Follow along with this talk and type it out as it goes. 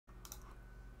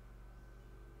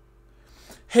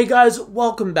Hey guys,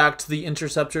 welcome back to the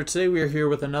Interceptor. Today we are here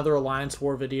with another Alliance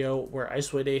War video where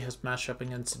ISO8A has matched up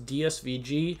against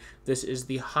DSVG. This is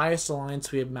the highest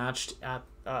alliance we have matched at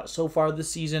so far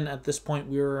this season. At this point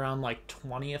we were around like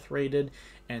 20th rated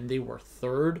and they were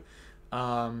 3rd.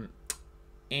 Well,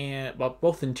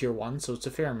 both in tier 1, so it's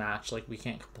a fair match, like we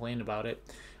can't complain about it.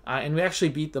 And we actually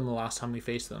beat them the last time we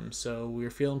faced them, so we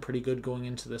were feeling pretty good going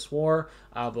into this war,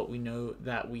 but we know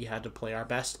that we had to play our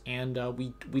best, and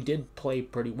we did play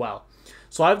pretty well.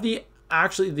 So I have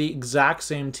actually the exact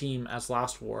same team as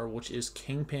last war, which is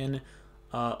Kingpin,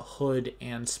 Hood,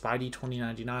 and Spidey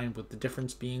 2099, with the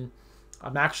difference being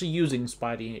I'm actually using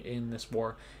Spidey in this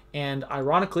war, and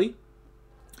ironically,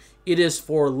 it is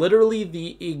for literally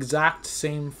the exact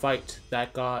same fight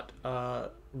that got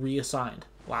reassigned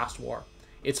last war.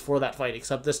 It's for that fight,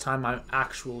 except this time I'm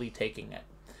actually taking it.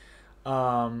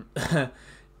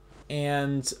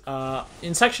 In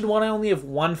Section 1, I only have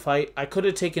one fight. I could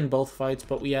have taken both fights,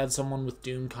 but we had someone with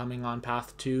Doom coming on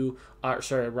path 2,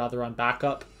 on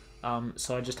backup.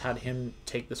 So I just had him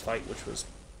take this fight, which was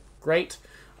great.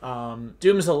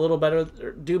 Doom is a little better.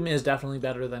 Doom is definitely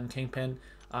better than Kingpin.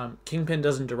 Kingpin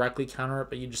doesn't directly counter it,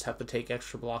 but you just have to take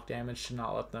extra block damage to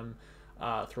not let them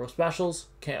throw specials.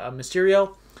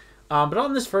 Mysterio. But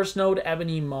on this first node,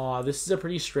 Ebony Maw, this is a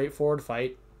pretty straightforward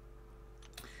fight.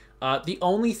 The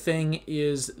only thing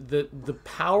is that the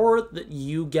power that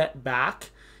you get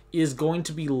back is going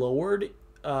to be lowered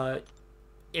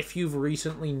if you've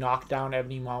recently knocked down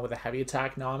Ebony Maw with a heavy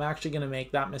attack. Now, I'm actually going to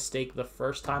make that mistake the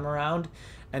first time around.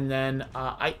 And then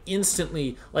I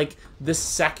instantly, like, the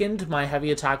second my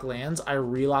heavy attack lands, I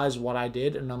realize what I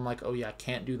did. And I'm like, oh yeah,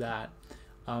 can't do that.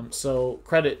 So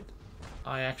credit,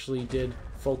 I actually did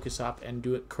focus up and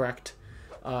do it correct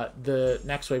the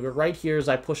next way. But right here, as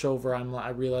I push over, I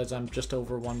realize I'm just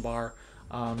over 1 bar.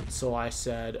 So I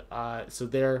said, so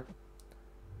there,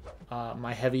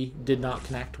 my heavy did not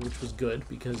connect, which was good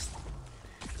because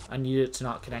I needed it to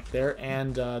not connect there.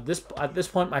 And at this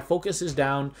point, my focus is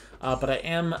down, but I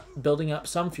am building up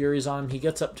some Furies on him. He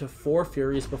gets up to 4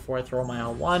 Furies before I throw my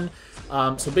L1.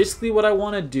 So basically what I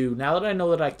want to do, now that I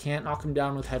know that I can't knock him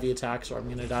down with heavy attacks or I'm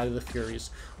going to die to the Furies,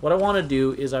 what I want to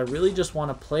do is I really just want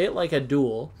to play it like a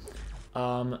duel.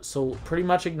 So pretty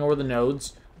much ignore the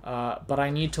nodes. But I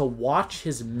need to watch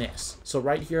his miss. So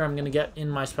right here, I'm going to get in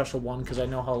my special 1 because I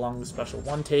know how long the special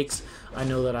 1 takes. I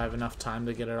know that I have enough time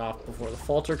to get it off before the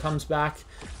falter comes back.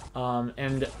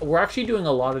 And we're actually doing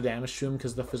a lot of damage to him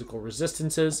because of the physical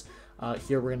resistances.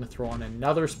 Here we're going to throw on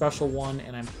another special 1,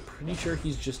 and I'm pretty sure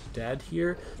he's just dead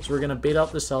here. So we're going to bait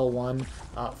out this L1.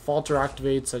 Falter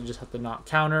activates, I just have to not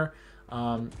counter.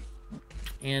 And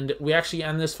we actually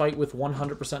end this fight with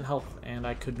 100% health, and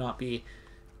I could not be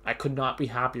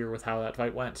happier with how that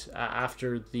fight went.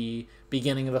 After the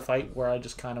beginning of the fight where I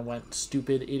just kind of went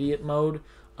stupid idiot mode,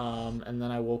 and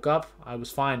then I woke up, I was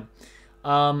fine.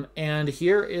 And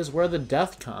here is where the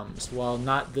death comes. Well,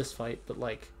 not this fight, but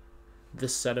like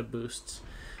this set of boosts.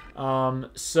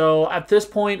 So at this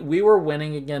point, we were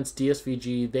winning against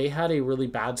DSVG. They had a really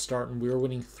bad start, and we were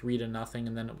winning 3-0,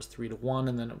 and then it was 3-1,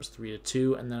 and then it was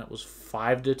 3-2, and then it was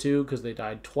 5-2 because they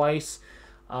died twice.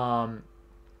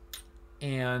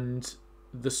 And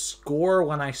the score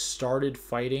when I started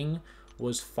fighting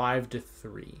was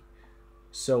 5-3.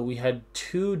 So we had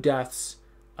 2 deaths,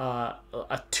 a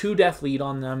 2-death lead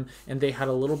on them, and they had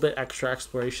a little bit extra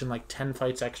exploration, like 10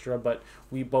 fights extra, but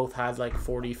we both had like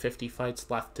 40-50 fights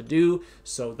left to do,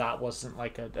 so that wasn't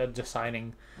like a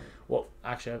deciding, well,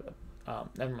 actually,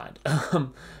 never mind.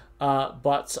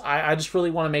 But I just really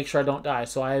want to make sure I don't die.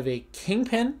 So I have a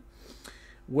Kingpin,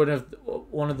 one of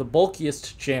the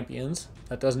bulkiest champions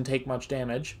that doesn't take much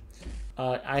damage.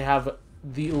 I have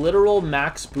the literal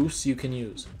max boosts you can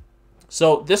use.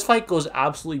 So this fight goes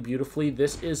absolutely beautifully.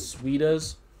 This is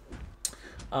Sweeta's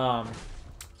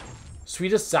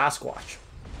Sasquatch.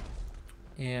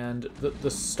 And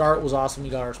the start was awesome. We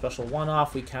got our special 1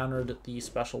 off. We countered the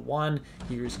special 1.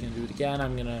 Here's going to do it again.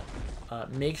 I'm going to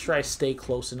make sure I stay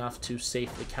close enough to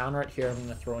safely counter it. Here I'm going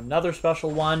to throw another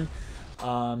special 1.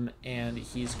 And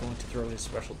he's going to throw his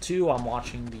special 2. I'm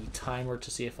watching the timer to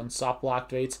see if Unstoppable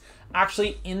activates.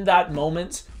 Actually, in that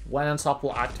moment, when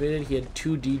Unstoppable activated, he had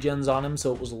 2 degens on him,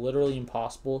 so it was literally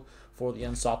impossible for the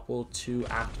Unstoppable to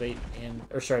activate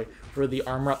for the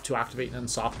armor up to activate an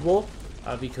Unstoppable,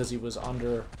 because he was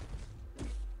under,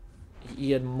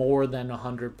 he had more than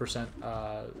 100%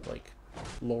 like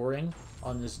lowering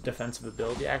on his defensive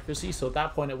ability accuracy, so at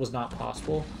that point it was not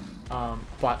possible,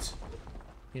 but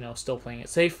you know, still playing it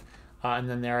safe. And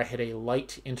then there I hit a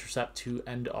light intercept to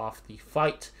end off the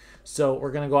fight. So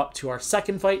we're going to go up to our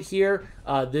second fight here.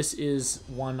 This is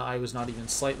one I was not even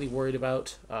slightly worried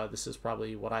about. This is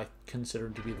probably what I consider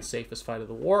to be the safest fight of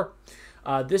the war.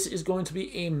 This is going to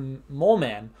be a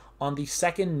Moleman on the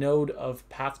second node of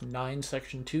Path 9,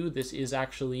 Section 2. This is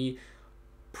actually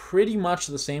pretty much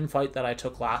the same fight that I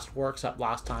took last war, except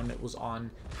last time it was on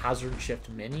Hazard Shift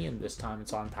Mini, and this time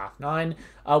it's on Path 9,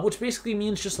 which basically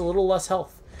means just a little less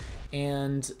health.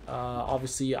 And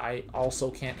obviously I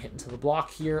also can't hit into the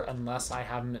block here unless I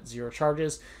have him at 0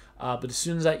 charges. But as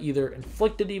soon as I either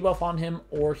inflict a debuff on him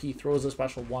or he throws a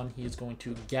special 1, he is going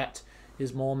to get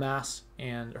his mole mass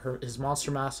and his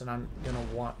monster mass, and I'm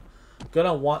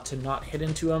gonna want to not hit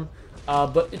into him.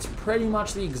 But it's pretty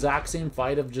much the exact same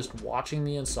fight of just watching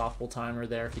the unstoppable timer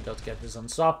there. He does get his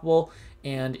unstoppable,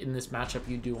 and in this matchup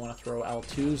you do want to throw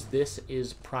L2s. This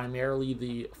is primarily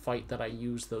the fight that I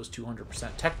use those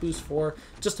 200% tech boosts for,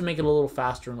 just to make it a little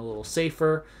faster and a little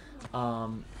safer.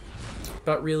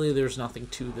 But really there's nothing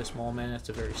to this Moleman. It's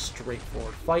a very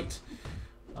straightforward fight.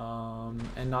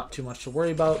 And not too much to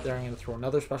worry about. There I'm going to throw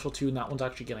another special 2, and that one's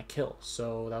actually going to kill.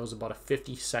 So that was about a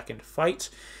 50-second fight.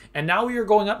 And now we are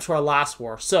going up to our last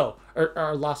war. So,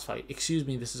 our last fight. Excuse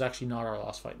me, this is actually not our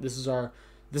last fight. This is our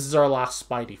last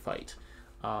Spidey fight.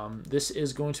 This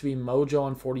is going to be Mojo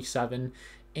on 47.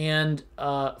 And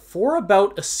for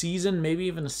about a season, maybe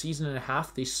even a season and a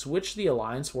half, they switched the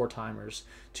Alliance War timers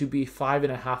to be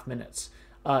 5.5 minutes.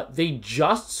 They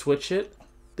just switched it.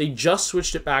 They just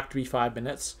switched it back to be 5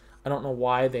 minutes. I don't know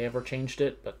why they ever changed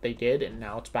it, but they did, and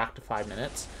now it's back to 5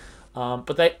 minutes.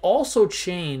 But they also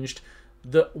changed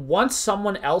once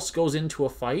someone else goes into a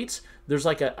fight, there's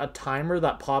like a timer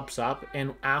that pops up,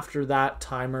 and after that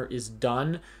timer is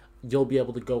done, you'll be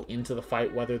able to go into the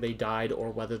fight, whether they died or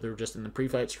whether they're just in the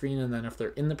pre-fight screen. And then if they're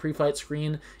in the pre-fight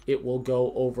screen, it will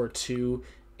go over to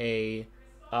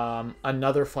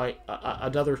another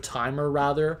timer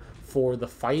rather for the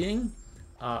fighting.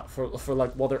 For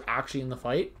like while they're actually in the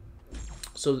fight.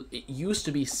 So it used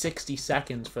to be 60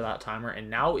 seconds for that timer,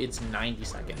 and now it's 90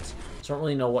 seconds. So I don't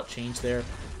really know what changed there.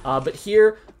 But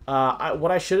here,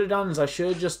 what I should have done is I should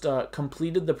have just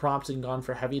completed the prompts and gone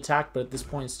for heavy attack, but at this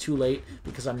point it's too late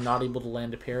because I'm not able to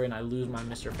land a parry and I lose my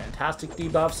Mr. Fantastic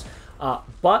debuffs.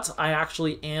 But I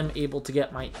actually am able to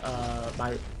get my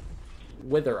my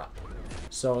Wither up.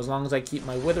 So as long as I keep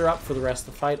my Wither up for the rest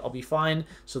of the fight, I'll be fine.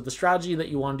 So the strategy that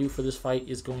you want to do for this fight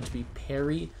is going to be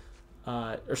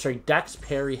Dex,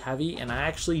 parry, heavy, and I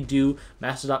actually do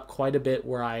mess it up quite a bit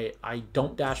where I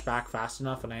don't dash back fast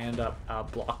enough and I end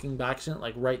up blocking by accident,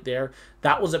 like right there.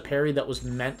 That was a parry that was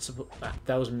meant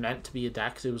to be a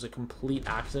Dex. It was a complete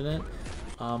accident.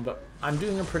 But I'm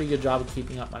doing a pretty good job of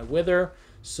keeping up my Wither,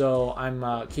 so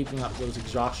I'm keeping up those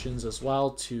exhaustions as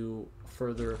well to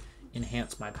further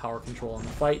enhance my power control in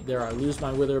the fight. There I lose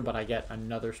my Wither, but I get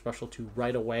another special 2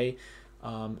 right away.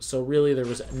 So really there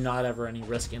was not ever any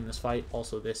risk in this fight.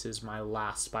 Also, this is my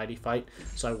last Spidey fight,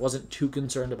 so I wasn't too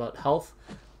concerned about health.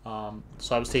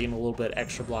 So I was taking a little bit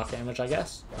extra block damage, I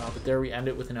guess. But there we end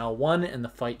it with an L1, and the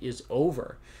fight is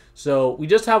over. So we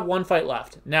just have one fight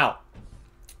left. Now,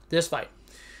 this fight.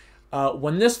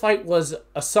 When this fight was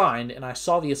assigned, and I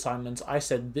saw the assignments, I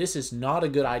said, this is not a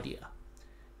good idea.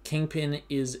 Kingpin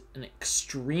is an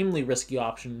extremely risky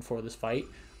option for this fight.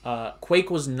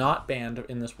 Quake was not banned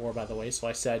in this war, by the way, so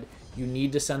I said you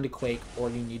need to send a Quake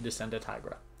or you need to send a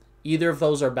Tigra. Either of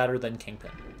those are better than Kingpin.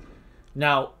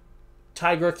 Now,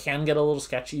 Tigra can get a little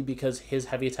sketchy because his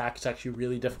heavy attack is actually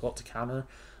really difficult to counter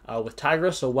with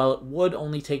Tigra, so while it would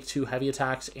only take 2 heavy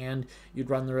attacks and you'd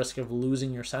run the risk of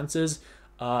losing your senses,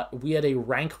 we had a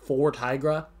rank 4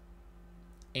 Tigra,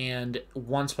 and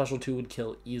 1 special 2 would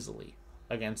kill easily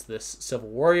against this Civil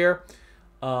Warrior.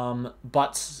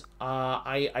 But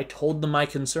I told them my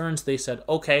concerns. They said,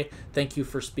 okay, thank you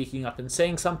for speaking up and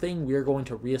saying something. We're going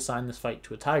to reassign this fight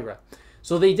to a Tigra.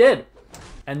 So they did.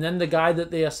 And then the guy that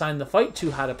they assigned the fight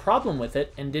to had a problem with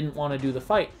it and didn't want to do the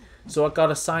fight. So it got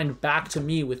assigned back to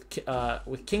me with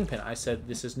Kingpin. I said,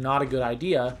 this is not a good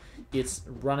idea. It's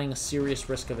running a serious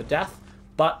risk of a death,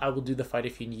 but I will do the fight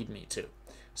if you need me to.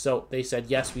 So they said,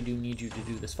 yes, we do need you to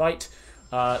do this fight.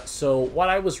 So what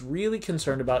I was really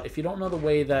concerned about, if you don't know the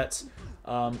way that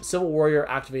Civil Warrior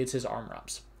activates his armor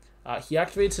ups, he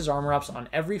activates his armor ups on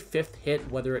every 5th hit,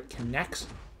 whether it connects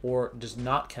or does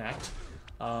not connect.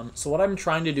 So what I'm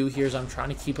trying to do here is I'm trying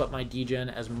to keep up my degen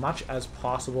as much as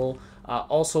possible.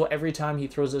 Also, every time he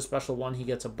throws a special 1, he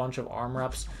gets a bunch of armor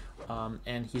ups,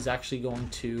 and he's actually going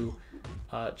to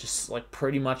just like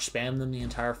pretty much spam them the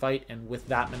entire fight. And with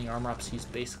that many armor ups, he's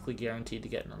basically guaranteed to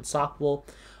get an unstoppable.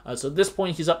 So at this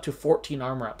point, he's up to 14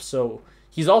 armor ups. So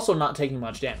He's also not taking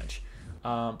much damage.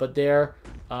 But there,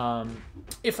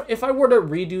 if I were to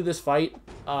redo this fight,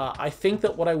 I think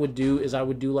that what I would do is I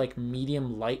would do like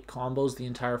medium light combos the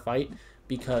entire fight,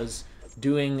 because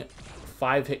doing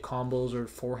 5-hit combos or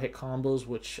 4-hit combos,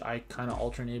 which I kind of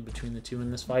alternated between the two in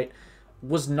this fight,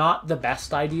 was not the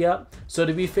best idea. So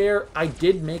to be fair, I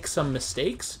did make some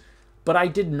mistakes, but I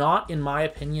did not, in my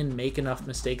opinion, make enough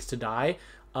mistakes to die.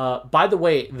 By the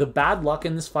way, the bad luck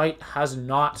in this fight has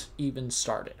not even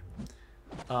started.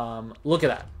 Look at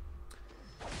that.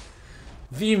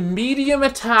 The medium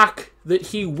attack that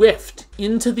he whiffed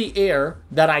into the air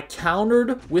that I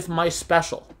countered with my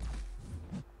special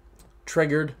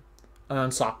triggered an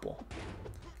unstoppable.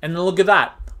 And then look at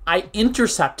that. I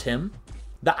intercept him.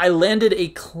 That I landed a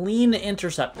clean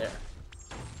intercept there.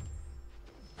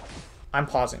 I'm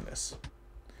pausing this.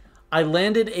 I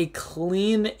landed a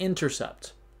clean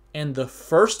intercept. And the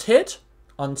first hit,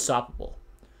 unstoppable.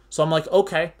 So I'm like,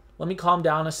 okay, let me calm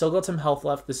down. I still got some health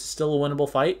left. This is still a winnable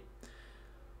fight.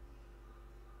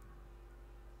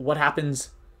 What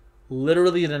happens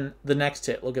literally the next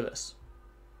hit? Look at this.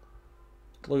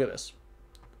 Look at this.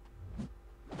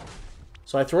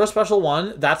 So I throw a special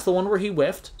one. That's the one where he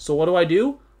whiffed. So what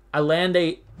do? I land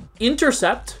a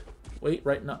intercept. Wait,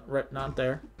 not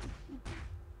there.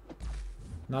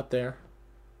 Not there.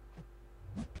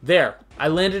 There. I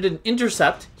landed an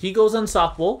intercept. He goes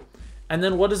unstoppable. And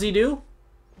then what does he do?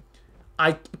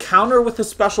 I counter with a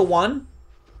special one.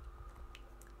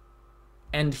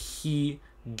 And he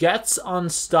gets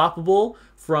unstoppable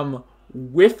from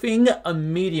whiffing a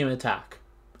medium attack.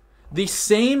 The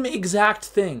same exact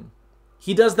thing.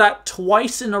 He does that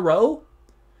twice in a row.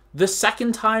 The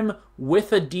second time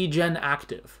with a degen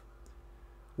active,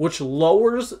 which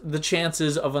lowers the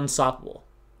chances of unstoppable.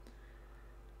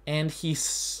 And he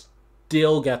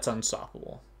still gets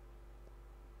unstoppable.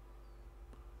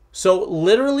 So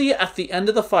literally at the end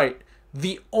of the fight,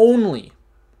 the only,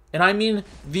 and I mean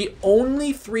the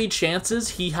only 3 chances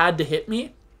he had to hit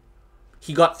me,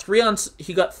 he got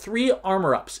 3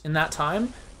 armor ups in that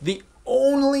time. The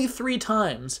only 3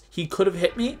 times he could have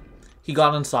hit me, he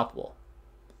got unstoppable.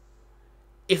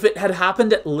 If it had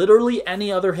happened at literally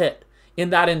any other hit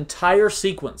in that entire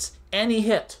sequence, any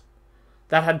hit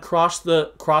that had crossed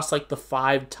like the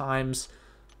 5 times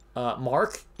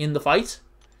mark in the fight,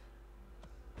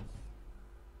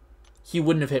 he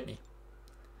wouldn't have hit me.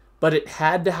 But it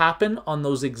had to happen on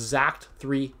those exact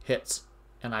 3 hits,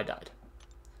 and I died.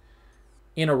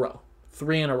 In a row.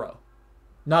 3 in a row.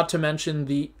 Not to mention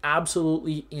the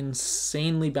absolutely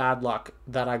insanely bad luck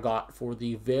that I got for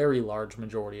the very large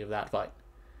majority of that fight.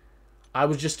 I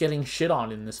was just getting shit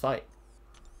on in this fight.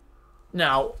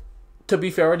 Now, to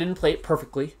be fair, I didn't play it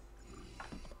perfectly.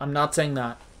 I'm not saying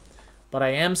that. But I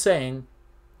am saying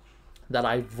that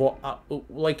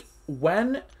like,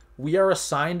 when we are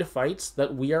assigned fights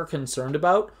that we are concerned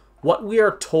about, what we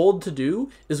are told to do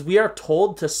is we are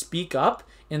told to speak up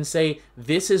and say,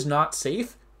 this is not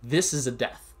safe. This is a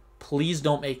death. Please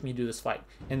don't make me do this fight.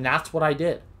 And that's what I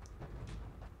did.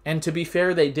 And to be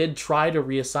fair, they did try to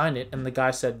reassign it, and the guy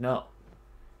said no.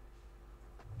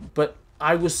 But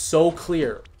I was so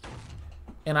clear.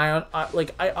 And I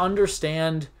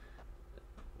understand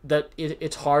that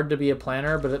it's hard to be a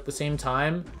planner, but at the same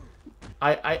time,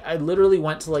 I literally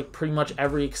went to like pretty much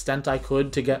every extent I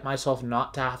could to get myself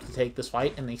not to have to take this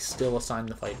fight, and they still assigned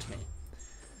the fight to me.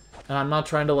 And I'm not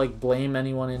trying to like blame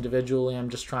anyone individually. I'm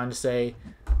just trying to say,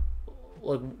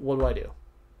 like, what do I do,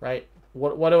 right?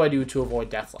 What do I do to avoid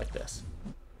death like this?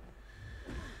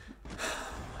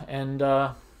 And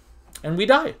we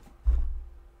die.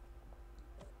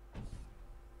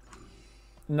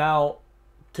 Now,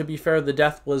 to be fair, the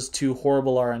death was to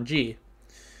horrible RNG.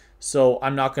 So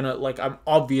I'm not going to, like, I'm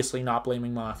obviously not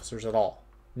blaming my officers at all.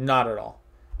 Not at all.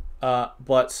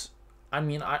 But, I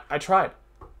mean, I tried.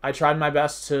 I tried my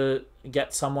best to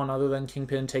get someone other than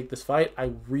Kingpin take this fight.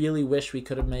 I really wish we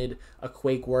could have made a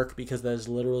Quake work, because that is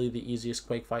literally the easiest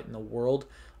Quake fight in the world.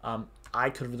 I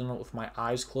could have done it with my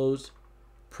eyes closed,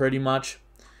 pretty much.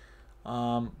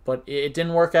 But it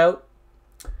didn't work out.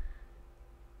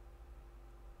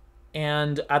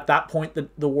 And at that point,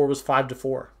 the war was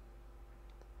 5-4.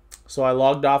 So I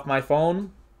logged off my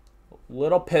phone, a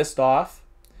little pissed off.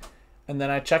 And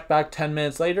then I checked back 10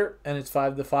 minutes later, and it's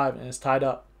 5-5, and it's tied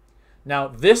up. Now,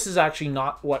 this is actually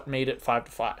not what made it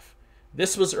 5-5.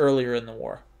 This was earlier in the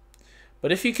war.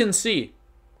 But if you can see,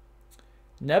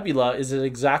 Nebula is at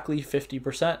exactly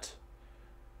 50%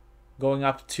 going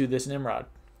up to this Nimrod.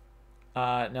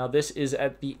 Now, this is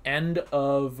at the end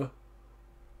of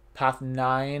path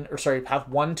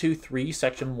 1, 2, 3,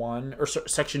 section 1, or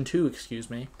section 2, excuse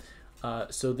me.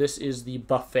 So this is the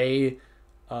buffet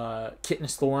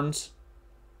Kitness Thorns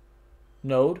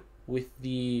node with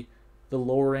the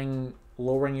lowering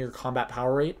your combat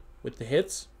power rate with the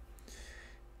hits.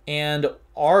 And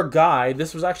our guy,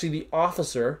 this was actually the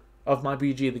officer of my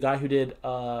BG, the guy who did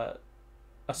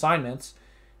assignments,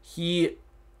 he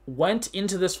went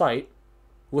into this fight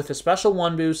with a special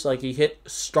 1 boost, like he hit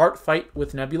start fight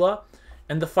with Nebula,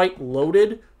 and the fight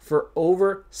loaded for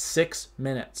over 6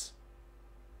 minutes.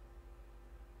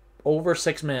 Over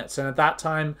 6 minutes. And at that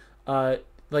time,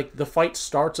 like the fight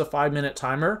starts a 5-minute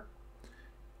timer,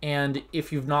 and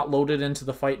if you've not loaded into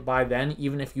the fight by then,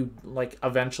 even if you like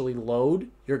eventually load,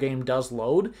 your game does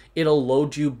load, it'll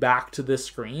load you back to this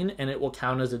screen and it will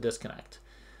count as a disconnect.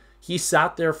 He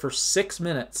sat there for 6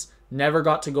 minutes, never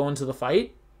got to go into the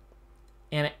fight,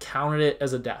 and it counted it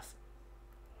as a death.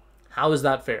 How is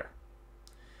that fair?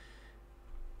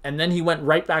 And then he went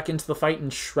right back into the fight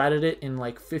and shredded it in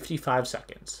like 55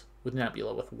 seconds with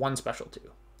Nebula with 1 special 2.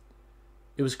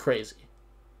 It was crazy.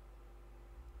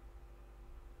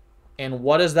 And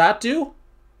what does that do?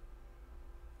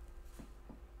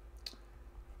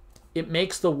 It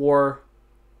makes the war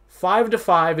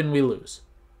 5-5 and we lose.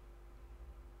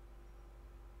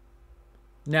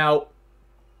 Now,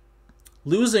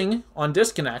 losing on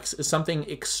disconnects is something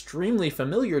extremely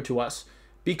familiar to us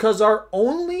because our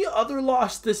only other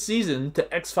loss this season to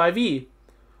X5E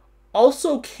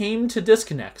also came to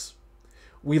disconnects.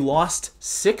 We lost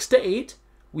 6-8.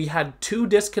 We had 2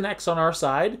 disconnects on our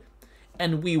side,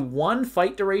 and we won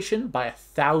fight duration by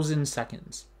 1,000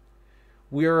 seconds.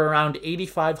 We were around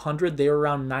 8,500. They were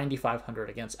around 9,500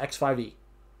 against X5E.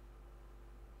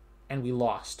 And we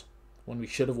lost when we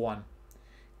should have won.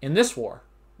 In this war,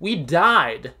 we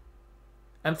died,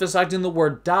 emphasizing the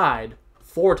word died,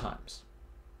 4 times.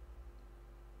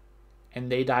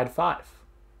 And they died 5.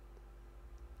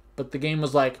 But the game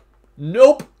was like,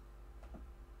 nope.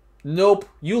 Nope,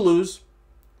 you lose.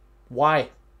 Why?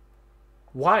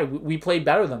 Why? We played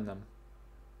better than them.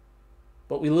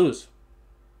 But we lose.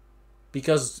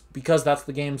 Because that's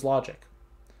the game's logic.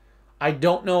 I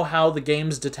don't know how the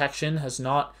game's detection has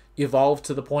not evolved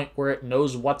to the point where it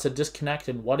knows what's a disconnect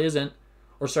and what isn't.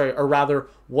 Or rather,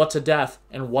 what's a death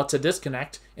and what's a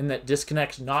disconnect, and that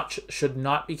disconnects should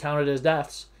not be counted as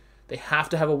deaths. They have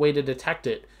to have a way to detect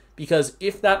it. Because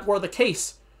if that were the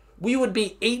case, we would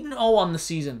be 8-0 on the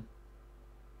season.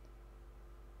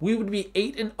 We would be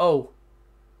 8-0.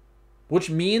 Which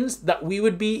means that we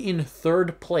would be in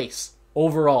 3rd place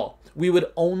overall. We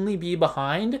would only be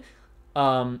behind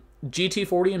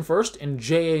GT40 in 1st and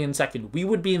JA in 2nd. We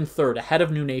would be in 3rd, ahead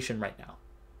of New Nation right now.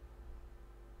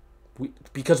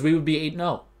 Because we would be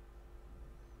 8-0.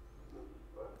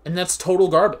 And that's total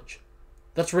garbage.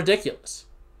 That's ridiculous.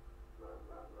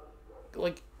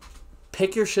 Like,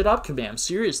 pick your shit up, Kabam.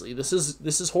 Seriously, this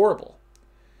is horrible.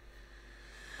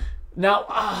 Now,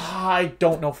 I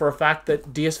don't know for a fact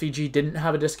that DSVG didn't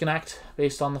have a disconnect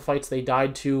based on the fights they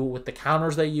died to with the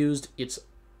counters they used. It's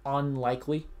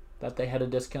unlikely that they had a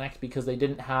disconnect because they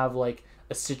didn't have like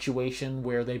a situation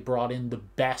where they brought in the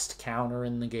best counter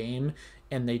in the game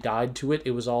and they died to it.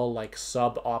 It was all like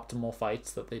suboptimal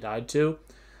fights that they died to.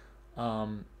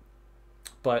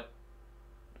 But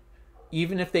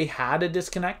even if they had a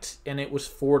disconnect and it was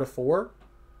 4-4,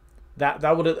 that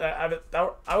would I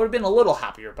would have been a little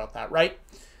happier about that, right?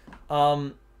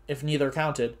 If neither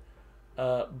counted,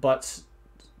 but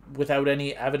without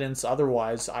any evidence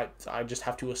otherwise, I just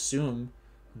have to assume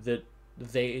that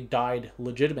they died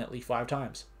legitimately 5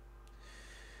 times.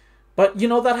 But you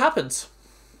know that happens.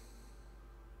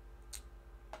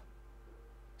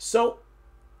 So,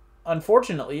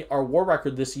 unfortunately, our war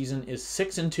record this season is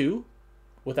 6-2.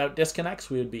 Without disconnects,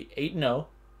 we would be 8-0.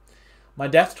 My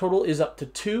death total is up to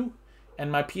 2.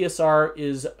 And my PSR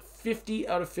is 50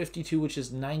 out of 52, which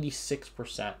is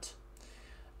 96%.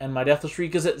 And my deathless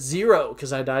streak is at 0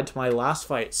 because I died to my last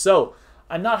fight. So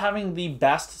I'm not having the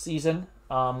best season.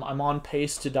 I'm on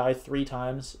pace to die 3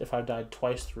 times. If I've died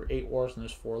twice through 8 wars and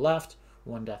there's 4 left,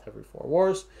 1 death every 4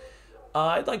 wars.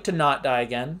 I'd like to not die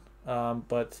again.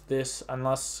 But this,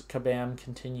 unless Kabam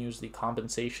continues the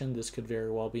compensation, this could very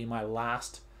well be my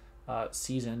last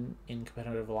season in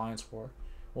competitive alliance war.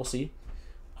 We'll see.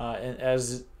 And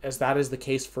as that is the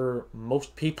case for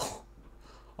most people,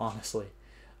 honestly.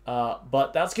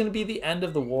 But that's going to be the end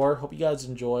of the war. Hope you guys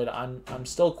enjoyed. I'm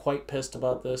still quite pissed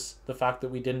about this. The fact that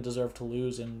we didn't deserve to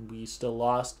lose and we still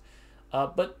lost.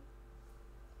 But,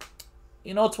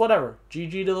 you know, it's whatever.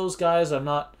 GG to those guys. I'm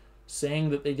not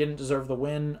saying that they didn't deserve the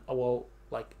win. Well,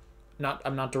 like,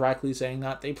 I'm not directly saying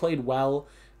that. They played well.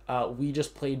 We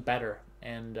just played better.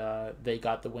 And they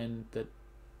got the win that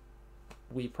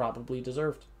we probably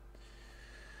deserved.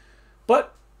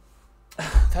 But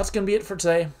that's going to be it for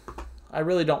today. I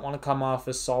really don't want to come off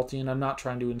as salty, and I'm not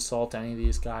trying to insult any of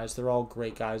these guys. They're all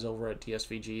great guys over at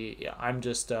DSVG. Yeah, I'm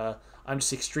just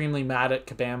extremely mad at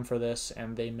Kabam for this,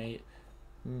 and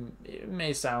it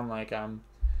may sound like I'm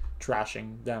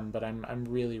trashing them, but I'm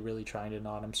really, really trying to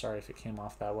not. I'm sorry if it came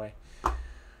off that way.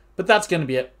 But that's going to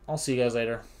be it. I'll see you guys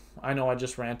later. I know I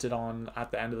just ranted on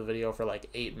at the end of the video for like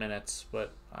 8 minutes,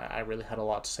 but I really had a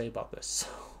lot to say about this. So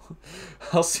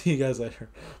I'll see you guys later.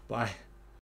 Bye.